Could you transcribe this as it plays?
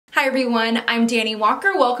Hi everyone, I'm Dani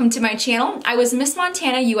Walker. Welcome to my channel. I was Miss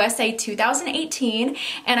Montana USA 2018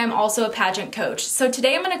 and I'm also a pageant coach. So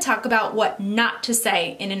today I'm going to talk about what not to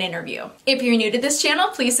say in an interview. If you're new to this channel,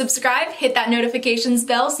 please subscribe, hit that notifications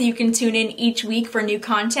bell so you can tune in each week for new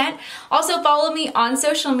content. Also follow me on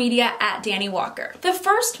social media at Dani Walker. The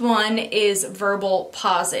first one is verbal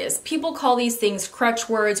pauses. People call these things crutch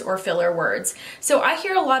words or filler words. So I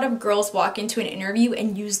hear a lot of girls walk into an interview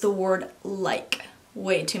and use the word like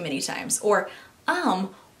way too many times, or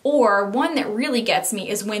one that really gets me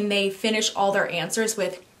is when they finish all their answers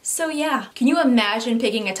with "so yeah." Can you imagine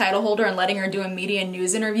picking a title holder and letting her do a media and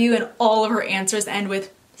news interview and all of her answers end with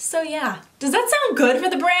 "so yeah"? Does that sound good for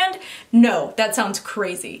the brand? No, that sounds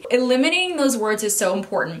crazy. Eliminating those words is so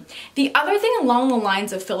important. The other thing along the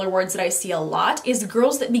lines of filler words that I see a lot is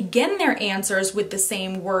girls that begin their answers with the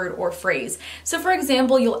same word or phrase. So for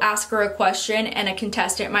example, you'll ask her a question and a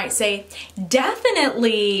contestant might say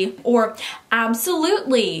 "definitely" or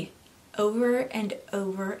 "absolutely" over and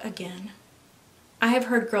over again. I have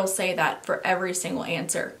heard girls say that for every single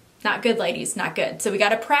answer. Not good, ladies, not good. So we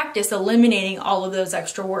gotta practice eliminating all of those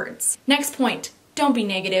extra words. Next point, don't be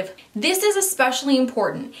negative. This is especially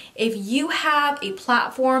important. If you have a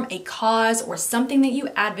platform, a cause, or something that you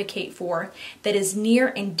advocate for that is near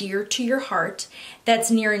and dear to your heart,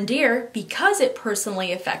 that's near and dear because it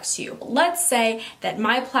personally affects you. Let's say that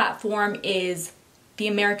my platform is the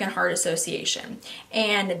American Heart Association.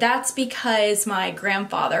 And that's because my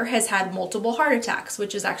grandfather has had multiple heart attacks,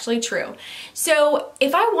 which is actually true. So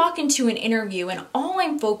if I walk into an interview and all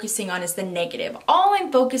I'm focusing on is the negative, all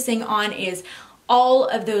I'm focusing on is all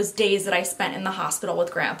of those days that I spent in the hospital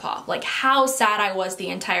with grandpa, like how sad I was the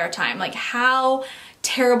entire time, like how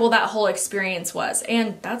terrible that whole experience was.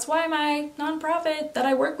 And that's why my nonprofit that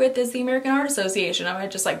I work with is the American Heart Association. I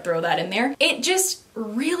might just like throw that in there. It just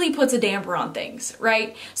really puts a damper on things,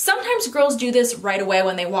 right? Sometimes girls do this right away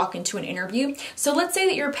when they walk into an interview. So let's say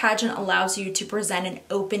that your pageant allows you to present an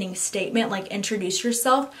opening statement, like introduce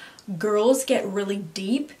yourself. Girls get really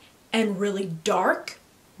deep and really dark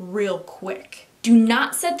real quick. Do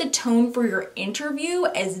not set the tone for your interview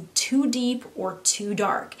as too deep or too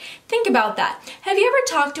dark. Think about that. Have you ever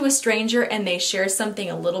talked to a stranger and they share something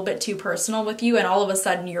a little bit too personal with you and all of a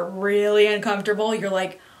sudden you're really uncomfortable? You're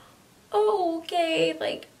like, oh, okay,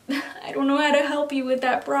 like, I don't know how to help you with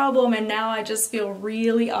that problem and now I just feel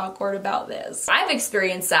really awkward about this. I've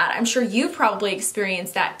experienced that. I'm sure you've probably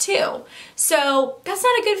experienced that too. So that's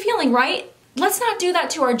not a good feeling, right? Let's not do that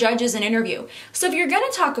to our judges in interview. So if you're going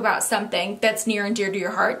to talk about something that's near and dear to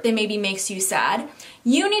your heart that maybe makes you sad,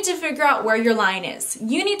 you need to figure out where your line is.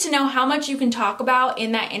 You need to know how much you can talk about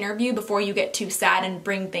in that interview before you get too sad and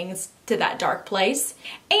bring things to that dark place.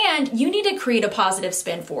 And you need to create a positive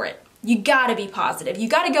spin for it. You gotta be positive. You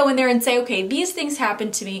gotta go in there and say, okay, these things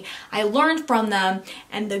happened to me. I learned from them.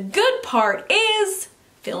 And the good part is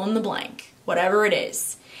fill in the blank, whatever it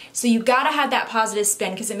is. So you gotta have that positive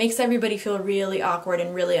spin because it makes everybody feel really awkward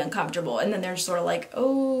and really uncomfortable. And then they're sort of like,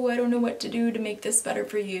 oh, I don't know what to do to make this better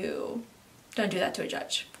for you. Don't do that to a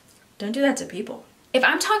judge. Don't do that to people. If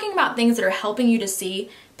I'm talking about things that are helping you to see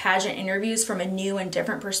pageant interviews from a new and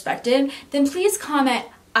different perspective, then please comment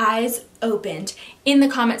 "eyes opened" in the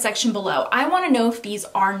comment section below. I want to know if these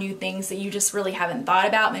are new things that you just really haven't thought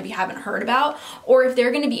about, maybe haven't heard about, or if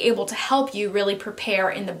they're going to be able to help you really prepare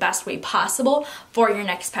in the best way possible for your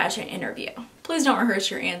next pageant interview. Please don't rehearse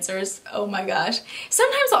your answers. Oh my gosh.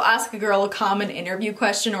 Sometimes I'll ask a girl a common interview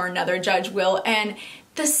question, or another judge will, and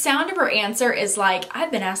the sound of her answer is like,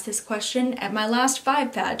 I've been asked this question at my last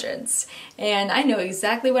 5 pageants, and I know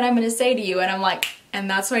exactly what I'm going to say to you, and I'm like, and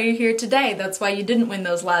that's why you're here today. That's why you didn't win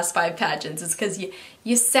those last 5 pageants. It's because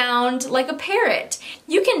you sound like a parrot.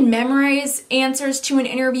 You can memorize answers to an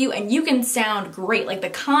interview and you can sound great. Like the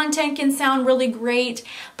content can sound really great,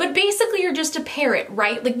 but basically you're just a parrot,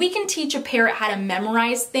 right? Like we can teach a parrot how to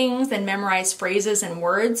memorize things and memorize phrases and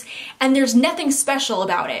words, and there's nothing special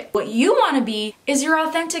about it. What you want to be is your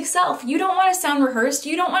authentic self. You don't want to sound rehearsed.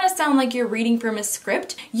 You don't want to sound like you're reading from a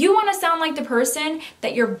script. You want to sound like the person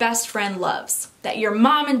that your best friend loves, that your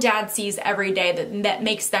mom and dad sees every day, that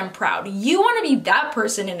makes them proud. You want to be that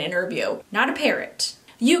person in an interview, not a parrot.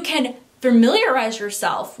 You can familiarize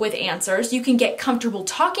yourself with answers. You can get comfortable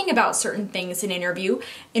talking about certain things in interview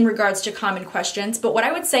in regards to common questions. But what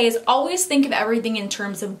I would say is always think of everything in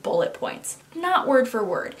terms of bullet points, not word for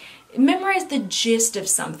word. Memorize the gist of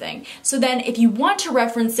something. So then if you want to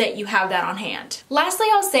reference it, you have that on hand. Lastly,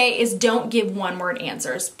 I'll say is don't give one-word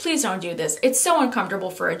answers. Please don't do this. It's so uncomfortable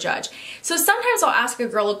for a judge. So sometimes I'll ask a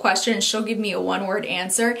girl a question and she'll give me a one-word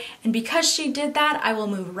answer. And because she did that, I will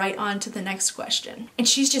move right on to the next question. And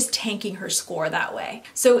she's just tanking her score that way.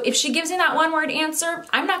 So if she gives me that one-word answer,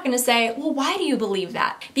 I'm not going to say, well, why do you believe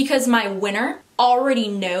that? Because my winner already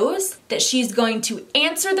knows that she's going to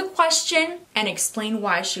answer the question and explain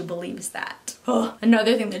why she believes that. Oh,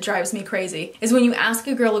 another thing that drives me crazy is when you ask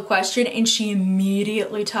a girl a question and she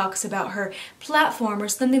immediately talks about her platform or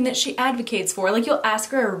something that she advocates for. Like you'll ask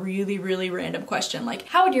her a really, really random question like,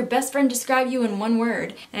 how would your best friend describe you in one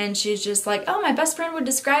word? And she's just like, oh, my best friend would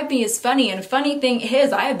describe me as funny. And funny thing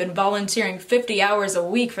is, I have been volunteering 50 hours a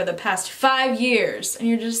week for the past 5 years. And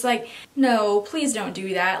you're just like, no, please don't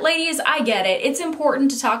do that. Ladies, I get it. It's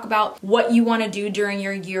important to talk about what you want to do during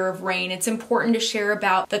your year of reign. It's important to share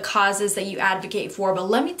about the causes that you advocate for, but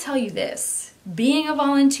let me tell you this, being a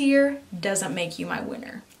volunteer doesn't make you my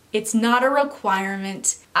winner. It's not a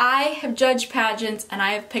requirement. I have judged pageants and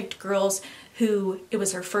I have picked girls who it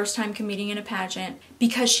was her first time competing in a pageant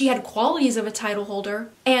because she had qualities of a title holder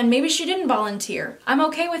and maybe she didn't volunteer. I'm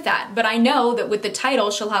okay with that, but I know that with the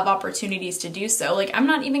title she'll have opportunities to do so. Like I'm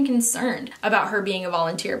not even concerned about her being a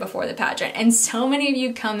volunteer before the pageant. And so many of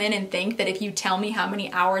you come in and think that if you tell me how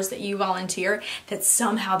many hours that you volunteer, that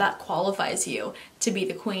somehow that qualifies you to be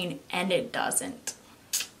the queen, and it doesn't.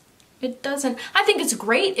 It doesn't. I think it's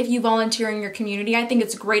great if you volunteer in your community. I think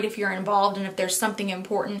it's great if you're involved and if there's something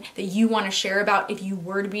important that you want to share about if you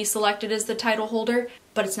were to be selected as the title holder,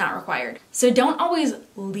 but it's not required. So don't always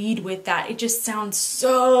lead with that. It just sounds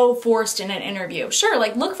so forced in an interview. Sure,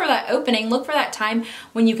 like look for that opening, look for that time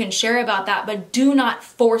when you can share about that, but do not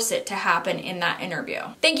force it to happen in that interview.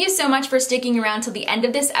 Thank you so much for sticking around till the end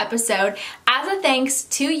of this episode. As a thanks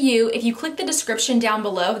to you, if you click the description down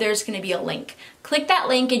below, there's going to be a link. Click that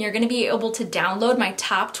link and you're going to be able to download my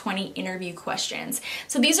top 20 interview questions.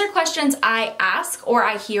 So these are questions I ask or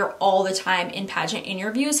I hear all the time in pageant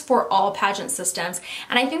interviews for all pageant systems.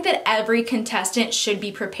 And I think that every contestant should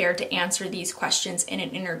be prepared to answer these questions in an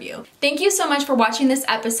interview. Thank you so much for watching this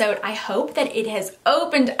episode. I hope that it has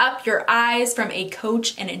opened up your eyes from a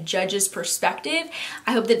coach and a judge's perspective.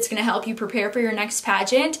 I hope that it's going to help you prepare for your next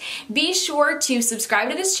pageant. Be sure to subscribe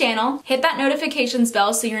to this channel, hit that notifications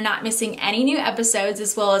bell so you're not missing any new episodes,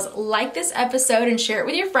 as well as like this episode and share it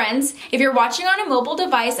with your friends. If you're watching on a mobile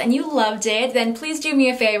device and you loved it, then please do me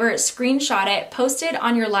a favor, screenshot it, post it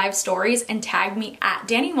on your live stories, and tag me at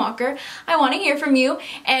Dani Walker. I want to hear from you,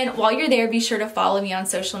 and while you're there, be sure to follow me on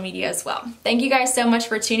social media as well. Thank you guys so much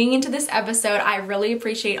for tuning into this episode. I really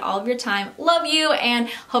appreciate all of your time. Love you, and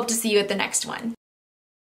hope to see you at the next one.